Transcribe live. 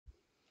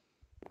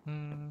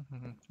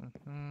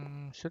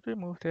Should we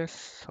move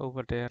this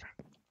over there?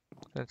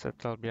 Since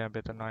it'll be a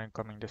bit annoying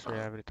coming this way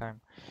every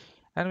time.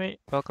 Anyway,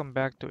 welcome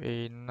back to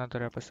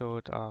another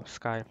episode of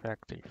Sky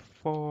Factory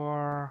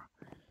 4,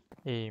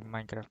 a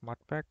Minecraft mod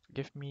pack.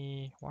 Give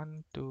me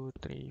 1, 2,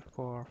 3,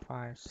 4,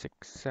 5,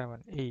 6,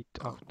 7, 8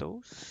 of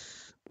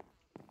those.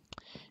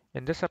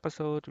 In this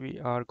episode, we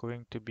are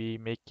going to be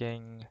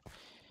making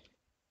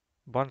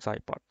bonsai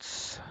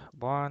pots.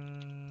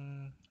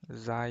 Bonsai.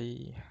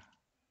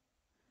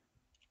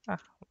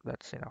 Ah,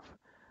 that's enough.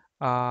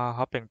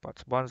 Hopping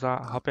pots.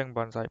 Hopping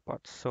bonsai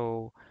pots.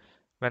 So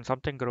when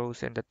something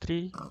grows in the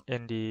tree,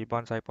 in the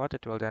bonsai pot,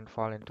 it will then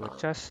fall into a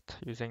chest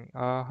using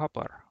a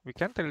hopper. We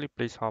can't really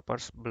place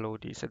hoppers below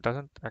these. It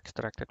doesn't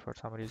extract it for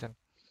some reason.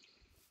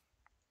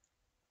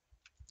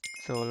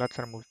 So let's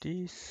remove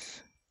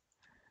these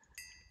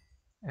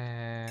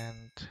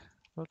and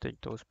we'll take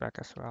those back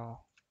as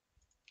well.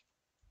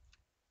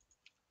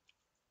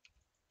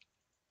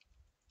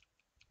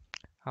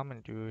 How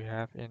many do we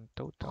have in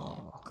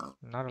total?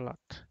 Not a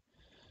lot,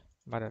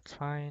 but that's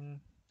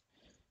fine.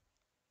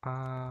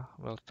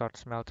 We'll start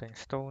smelting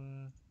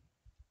stone.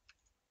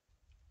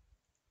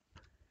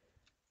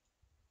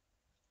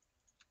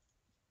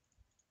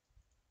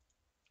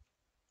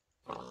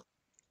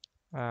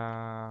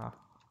 Uh,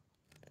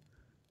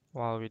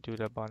 while we do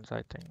the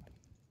bonsai thing.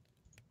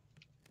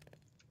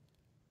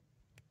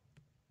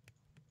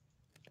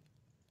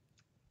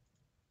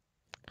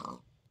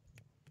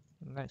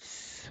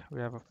 Nice. We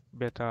have a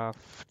bit of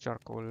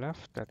charcoal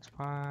left. That's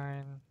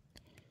fine.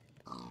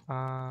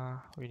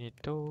 We need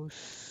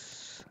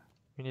those.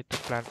 We need to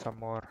plant some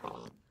more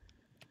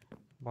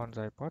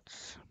bonsai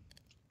pots.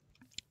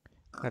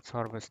 Let's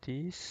harvest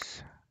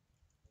these.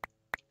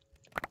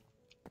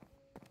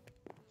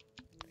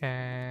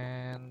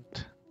 And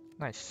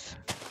nice.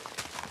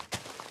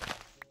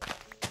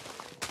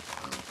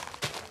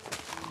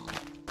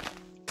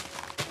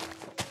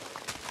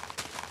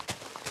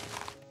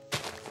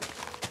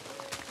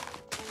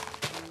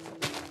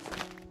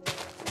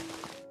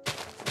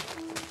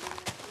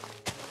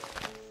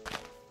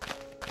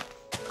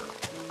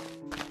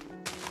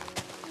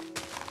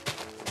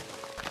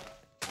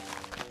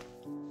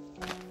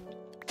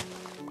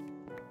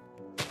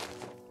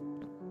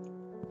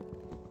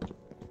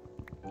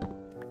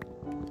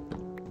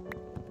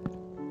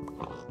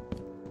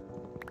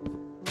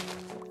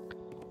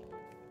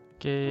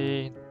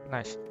 Okay,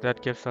 nice.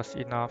 That gives us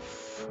enough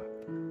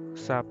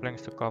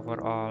saplings to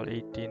cover all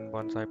 18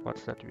 bonsai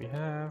pots that we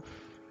have.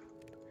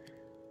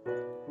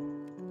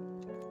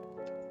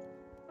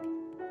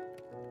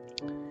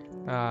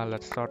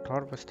 Let's start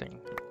harvesting.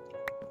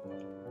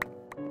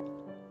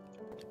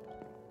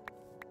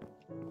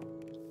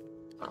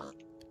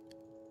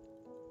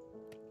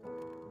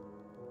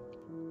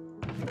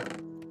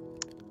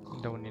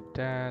 Don't need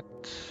that.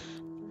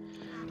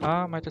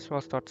 Might as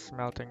well start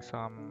smelting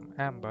some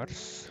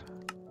embers.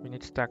 We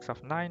need stacks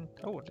of 9.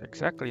 Oh,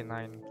 exactly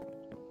 9.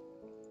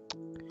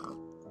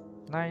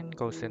 9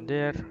 goes in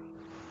there.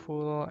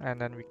 Full,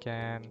 and then we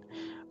can...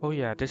 Oh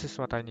yeah, this is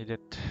what I needed.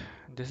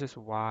 This is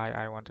why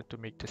I wanted to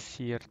make the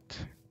seared...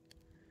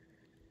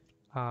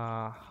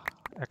 Uh,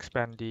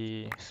 expand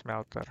the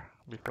smelter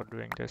before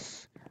doing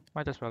this.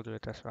 Might as well do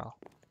it as well.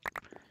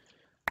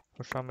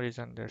 For some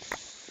reason, there's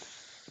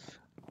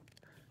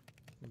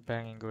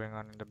banging going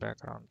on in the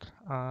background.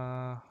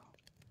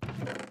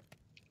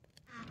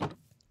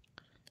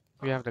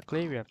 We have the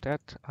clay, we have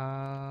that.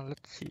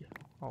 Let's see.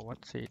 Oh,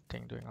 what's the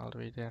thing doing all the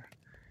way there?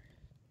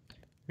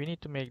 We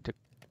need to make the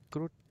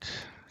groot.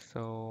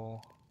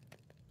 So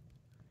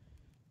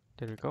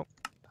there we go.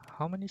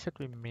 How many should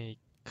we make?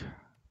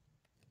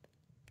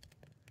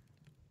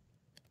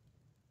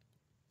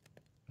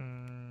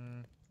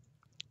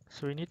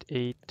 So we need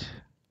 8.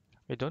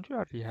 Wait, don't we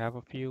already have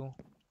a few?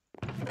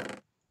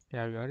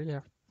 Yeah, we already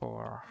have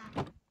 4.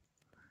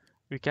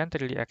 We can't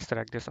really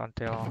extract this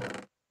until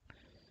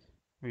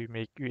we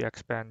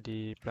expand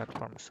the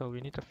platform, so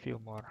we need a few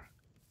more.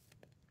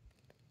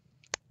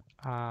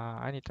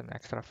 I need an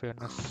extra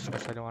furnace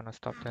because I don't want to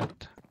stop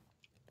that.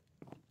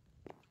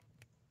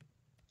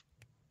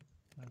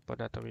 Put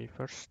that away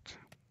first.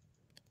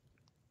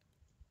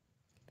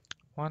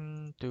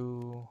 1,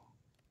 2.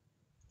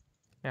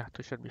 Yeah,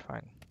 2 should be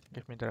fine.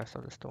 Give me the rest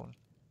of the stone.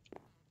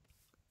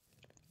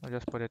 I'll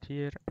just put it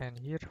here and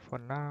here for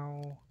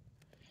now.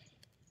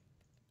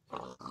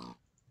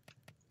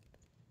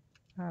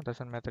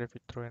 Doesn't matter if we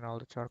throw in all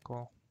the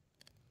charcoal.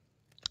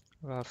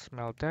 We'll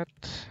smelt that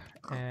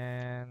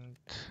and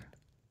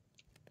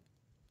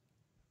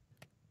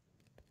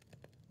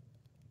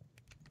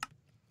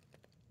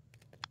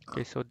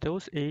okay, so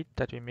those 8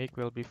 that we make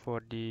will be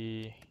for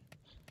the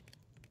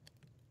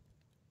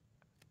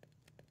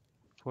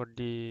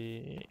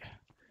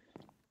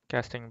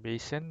casting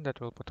basin that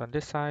we'll put on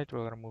this side.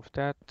 We'll remove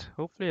that.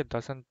 Hopefully it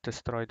doesn't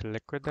destroy the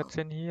liquid that's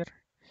in here.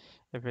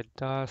 If it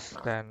does,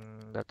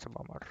 then that's a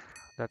bummer.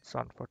 That's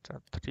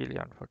unfortunate, really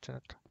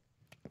unfortunate.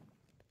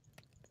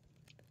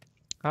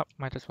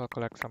 Might as well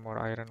collect some more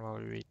iron while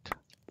we wait.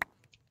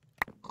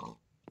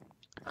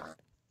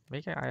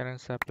 Making iron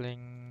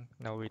sapling,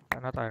 no wait,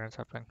 not iron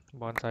sapling,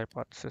 bonsai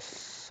pots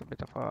is a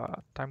bit of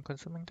a time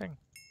consuming thing.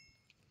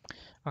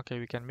 Okay,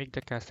 we can make the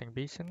casting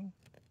basin.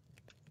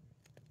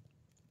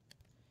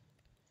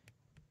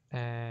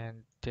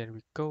 And there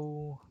we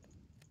go.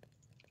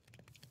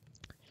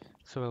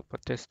 So we'll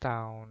put this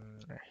down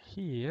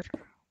here.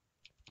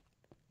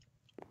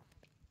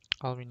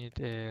 All we need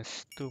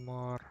is 2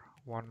 more,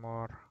 1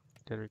 more.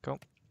 There we go.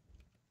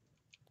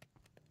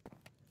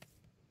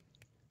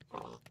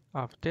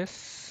 Of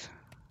this.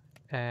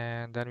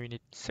 And then we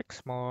need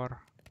 6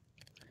 more.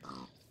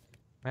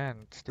 Man,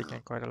 it's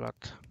taking quite a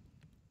lot.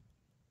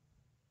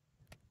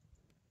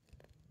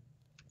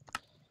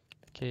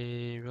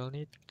 Okay, we'll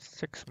need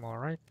 6 more,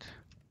 right?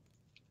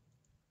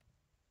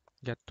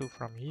 Get 2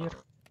 from here.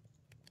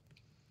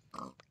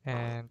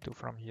 And 2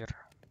 from here.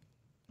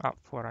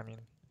 4 I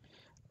mean.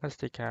 Let's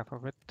take half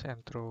of it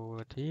and throw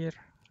it here.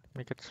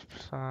 Make it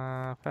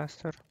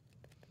faster.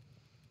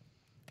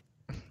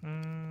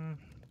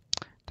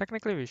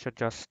 Technically we should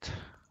just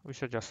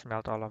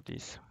melt all of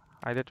these.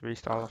 I did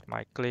waste all of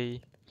my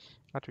clay,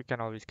 but we can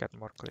always get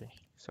more clay.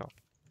 So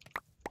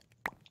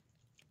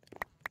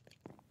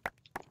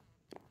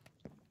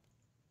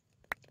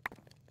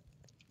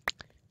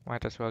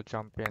might as well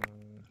jump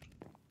in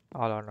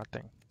all or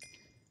nothing.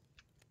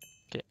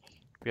 Okay,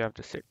 we have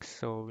the 6,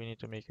 so we need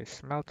to make a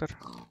smelter.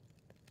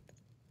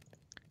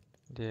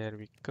 There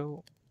we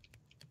go.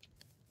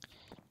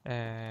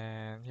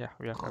 And yeah,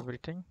 we have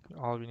everything.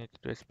 All we need to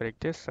do is break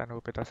this and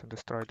hope it doesn't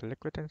destroy the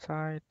liquid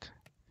inside.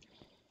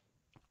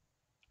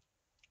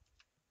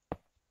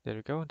 There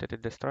we go. Did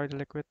it destroy the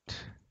liquid?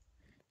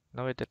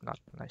 No, it did not.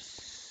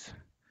 Nice.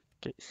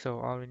 Okay, so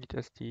all we need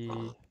is the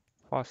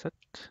faucet.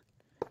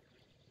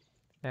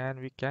 And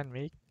we can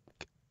make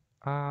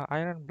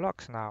iron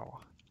blocks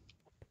now.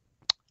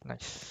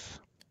 Nice.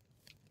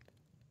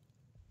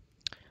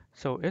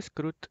 So is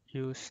Groot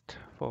used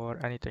for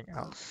anything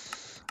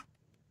else?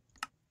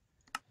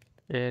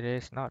 It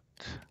is not.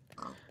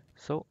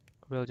 So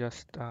we'll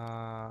just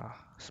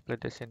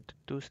split this into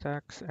 2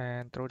 stacks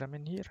and throw them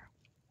in here.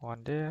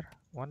 1 there,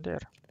 1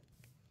 there.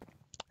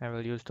 And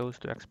we'll use those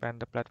to expand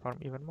the platform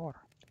even more.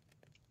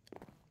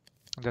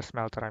 The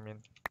smelter, I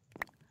mean.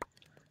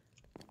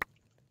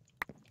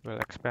 We'll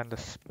expand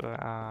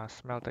the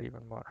smelter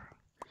even more.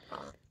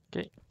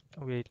 Okay,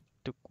 we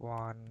took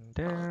 1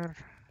 there.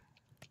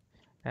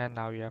 And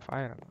now we have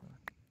iron.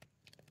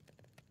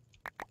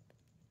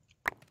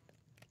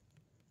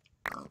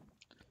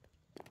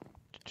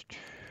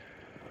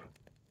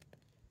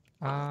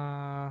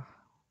 I'm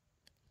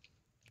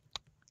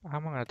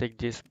gonna take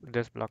this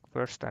block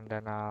first, and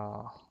then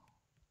I'll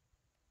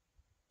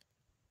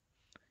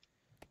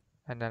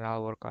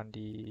work on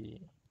the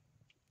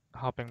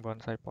hopping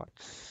bonsai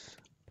pots.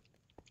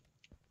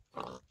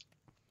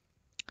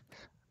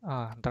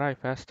 Dry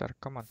faster,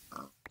 come on.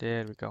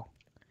 There we go.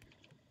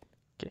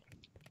 Okay,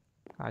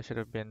 I should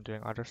have been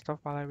doing other stuff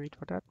while I wait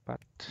for that,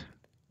 but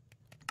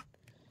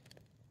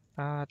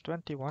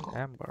 21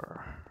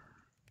 amber.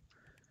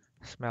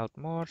 Smelt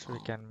more so we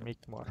can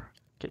make more.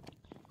 Okay,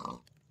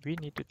 we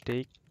need to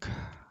take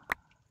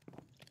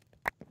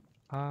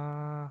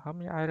how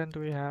many iron do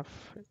we have?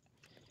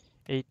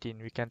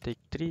 18. We can take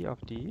 3 of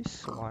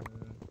these. 1,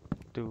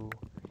 2,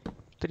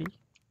 3.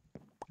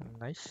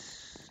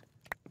 Nice.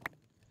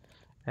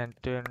 And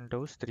turn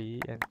those 3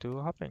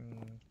 into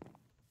hopping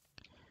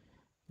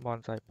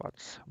bonsai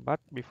pots. But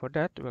before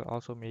that, we'll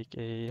also make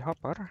a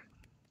hopper.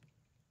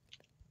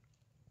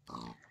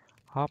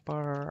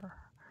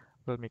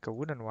 We'll make a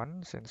wooden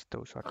one since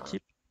those are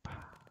cheap.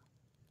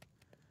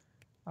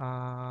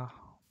 How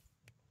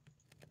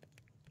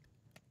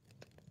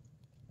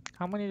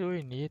many do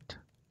we need?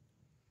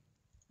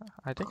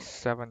 I think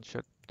 7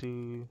 should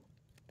do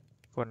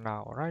for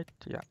now, right?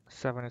 Yeah,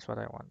 7 is what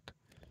I want.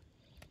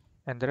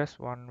 And the rest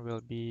one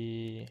will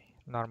be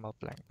normal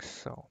planks.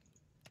 So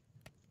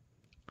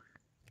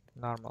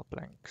normal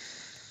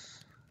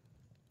planks.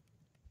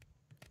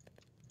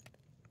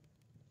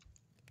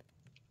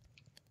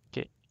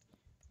 Okay.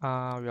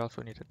 We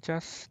also need a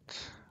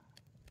chest.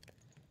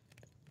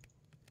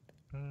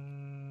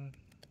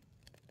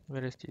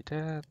 Where is the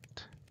that?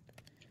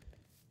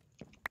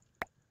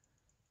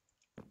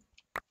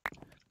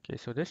 Okay,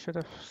 so this should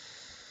have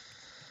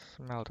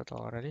smelted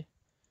already.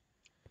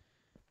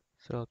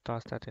 So I'll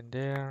toss that in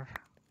there.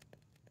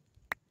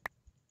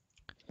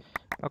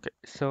 Okay,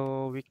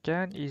 so we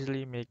can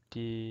easily make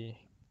the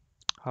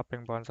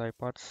hopping bonsai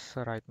pots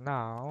right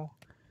now.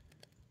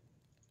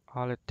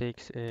 All it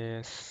takes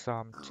is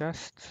some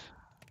chests.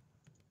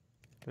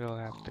 We'll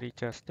have 3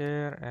 chests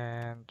there,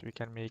 and we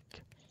can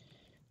make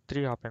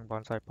 3 hopping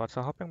bonsai pots.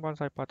 A hopping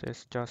bonsai pot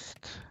is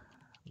just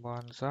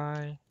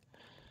bonsai.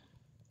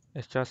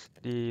 It's just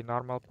the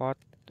normal pot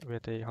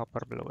with a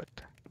hopper below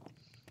it.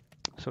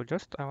 So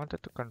I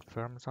wanted to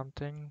confirm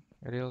something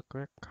real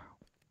quick.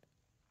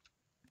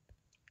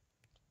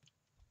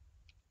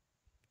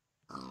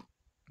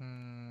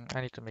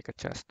 I need to make a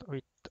chest.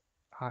 Wait,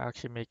 I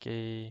actually make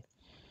a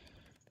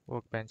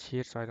workbench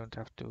here so I don't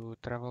have to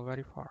travel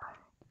very far.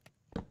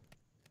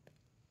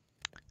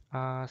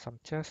 Some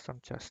chest, some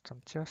chest,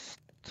 some chest.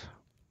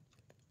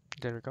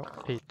 There we go,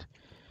 8.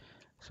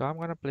 So I'm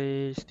gonna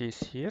place this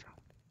here,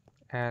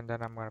 and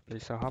then I'm gonna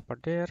place a hopper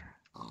there,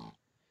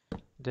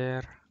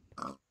 there,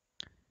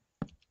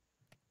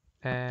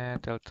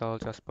 and I'll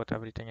just put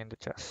everything in the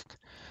chest.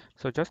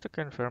 So just to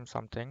confirm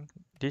something,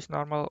 these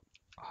normal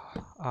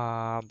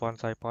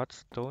bonsai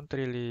pots don't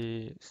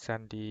really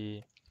send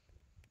the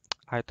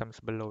items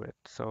below it.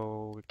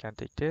 So we can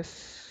take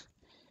this,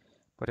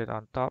 put it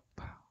on top,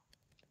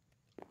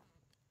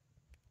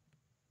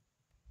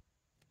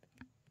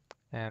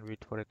 and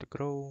wait for it to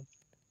grow.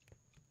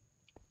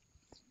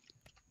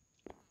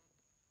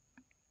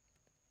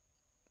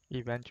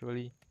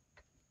 Eventually.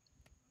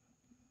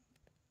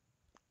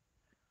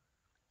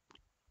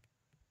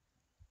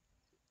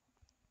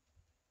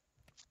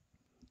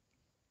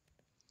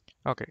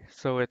 Okay,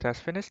 so it has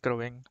finished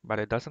growing, but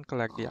it doesn't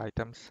collect the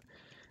items.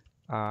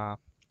 Uh,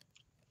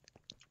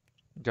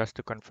 just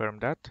to confirm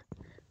that,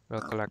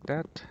 we'll collect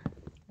that,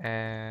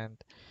 and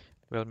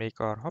we'll make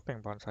our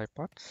hopping bonsai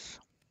pots,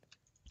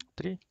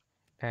 3,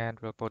 and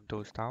we'll put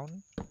those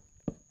down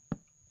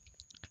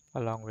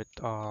along with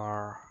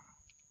our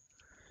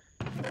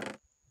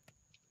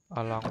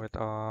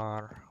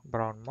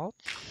brown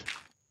mulch.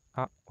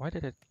 Why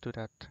did it do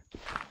that?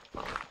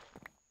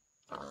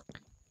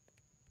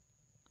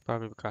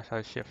 Probably because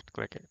I shift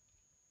click it.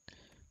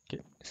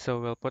 Okay,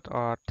 so we'll put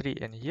our 3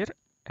 in here,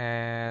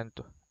 and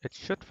it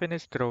should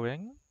finish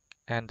growing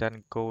and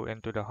then go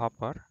into the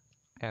hopper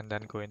and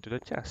then go into the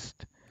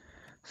chest.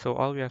 So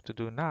all we have to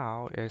do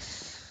now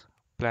is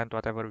plant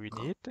whatever we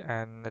need,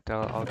 and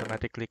it'll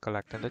automatically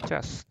collect in the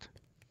chest.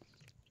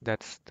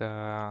 That's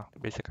the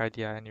basic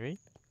idea anyway.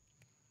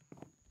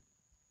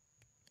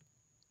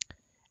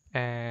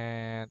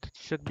 And it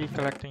should be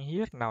collecting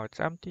here. Now it's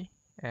empty,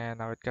 and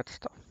now it gets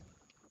stuff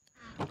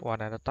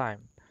one at a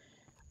time.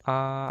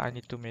 I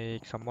need to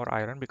make some more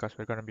iron because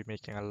we're gonna be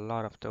making a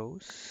lot of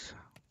those.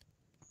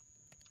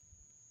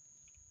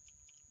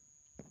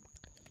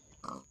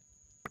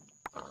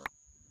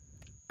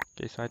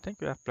 Okay, so I think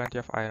we have plenty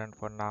of iron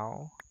for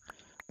now.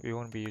 We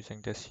won't be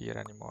using this here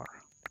anymore.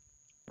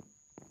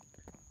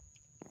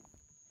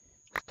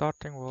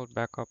 Starting world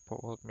backup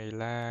world may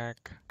lag.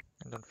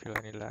 I don't feel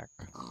any lag.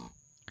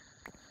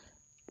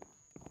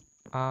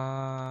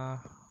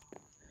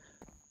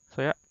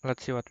 So yeah,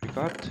 let's see what we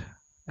got.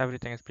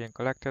 Everything is being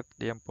collected.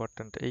 The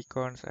important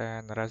acorns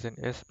and resin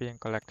is being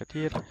collected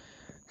here.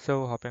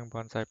 So hopping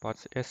bonsai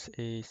pots is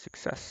a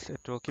success.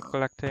 It will keep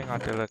collecting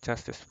until the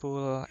chest is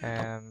full,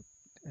 and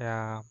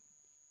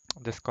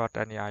discard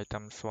any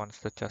items once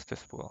the chest is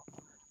full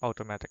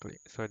automatically.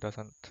 So it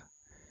doesn't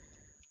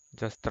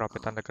just drop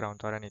it on the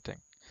ground or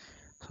anything.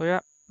 So yeah,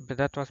 but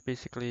that was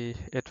basically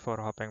it for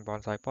hopping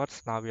bonsai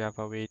pots. Now we have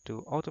a way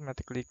to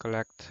automatically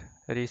collect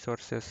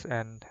resources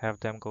and have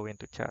them go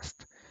into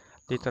chest.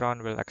 Later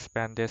on, we'll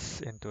expand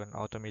this into an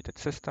automated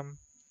system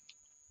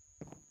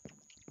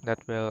that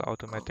will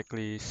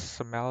automatically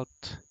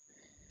smelt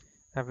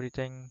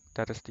everything.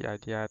 That is the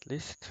idea at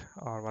least,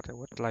 or what I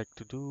would like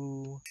to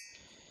do.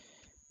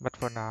 But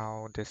for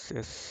now, this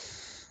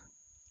is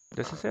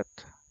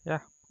it. Yeah,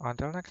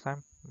 until next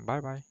time. Bye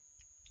bye.